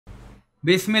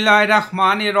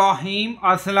Bismillahirrahmanirrahim.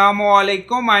 Assalamu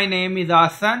alaikum. My name is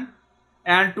Hassan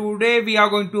and today we are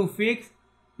going to fix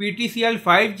PTCL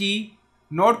 5G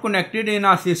not connected in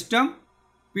our system.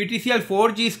 PTCL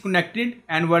 4G is connected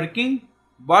and working,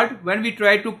 but when we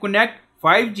try to connect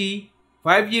 5G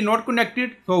not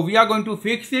connected. So we are going to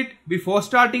fix it. Before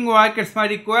starting work, it's my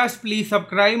request, please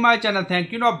subscribe my channel.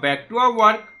 Thank you. Now back to our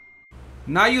work.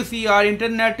 Now you see our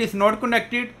internet is not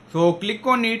connected, so click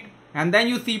on it and then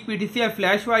you see PTCL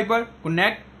flash fiber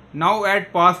connect. Now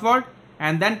add password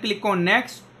and then click on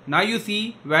next. Now you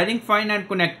see wiring fine and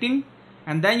connecting,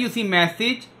 and then you see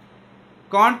message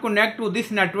can't connect to this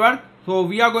network. So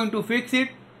we are going to fix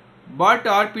it, but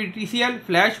our PTCL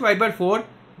flash fiber 4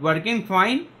 working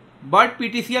fine, but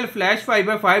PTCL flash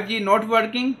fiber 5G not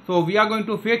working. So we are going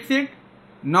to fix it.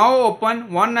 Now open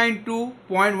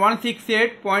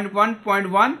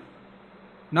 192.168.1.1.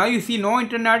 Now you see no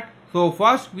internet. So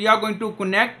first we are going to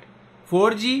connect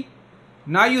 4G.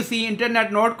 Now you see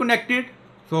internet not connected.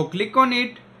 So click on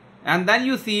it and then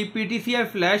you see PTCL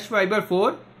flash fiber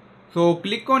 4. So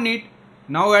click on it.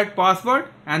 Now add password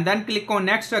and then click on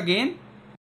next again.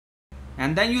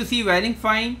 And then you see wiring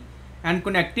fine and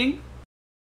connecting.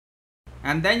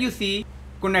 And then you see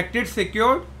connected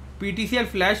secured PTCL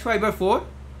flash fiber 4.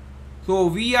 So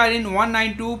we are in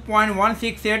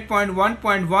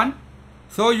 192.168.1.1.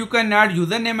 So you can add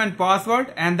username and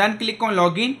password and then click on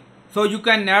login. So you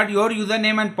can add your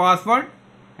username and password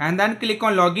and then click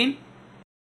on login.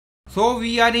 So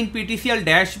we are in PTCL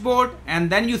dashboard and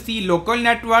then you see local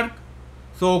network.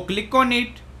 So click on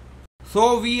it.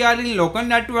 So we are in local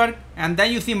network and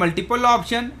then you see multiple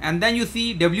option and then you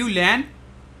see WLan.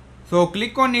 So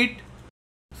click on it.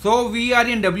 So we are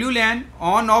in WLAN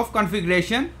on off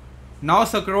configuration. Now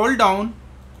scroll down.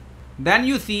 Then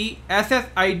you see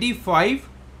SSID 5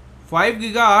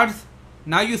 GHz.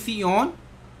 Now you see on.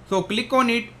 So click on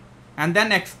it and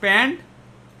then expand.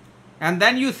 And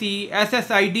then you see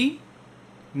SSID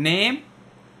name,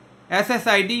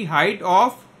 SSID height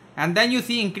off, and then you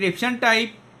see encryption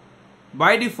type.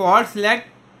 By default select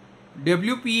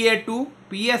WPA2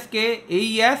 PSK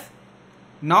AES.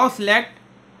 Now select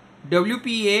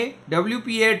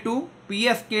WPA2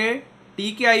 PSK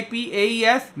TKIP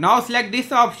AES. Now select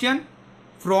this option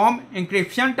from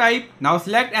encryption type. Now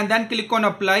select and then click on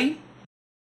apply.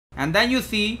 And then you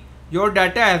see your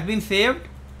data has been saved.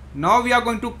 Now we are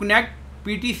going to connect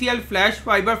PTCL flash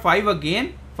fiber 5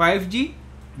 again, 5G.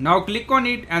 Now click on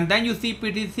it and then you see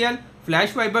PTCL flash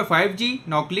fiber 5G.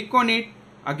 Now click on it.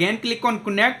 Again click on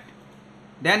connect.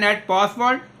 Then add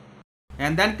password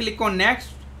and then click on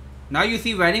next. Now you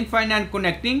see wiring fine and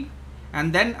connecting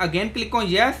and then again click on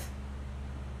yes.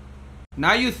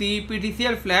 Now you see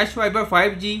PTCL flash fiber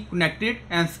 5G connected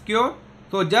and secure.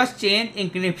 So just change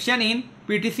encryption in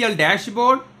PTCL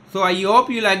dashboard. So I hope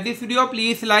you like this video.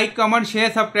 Please like, comment, share,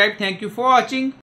 subscribe. Thank you for watching.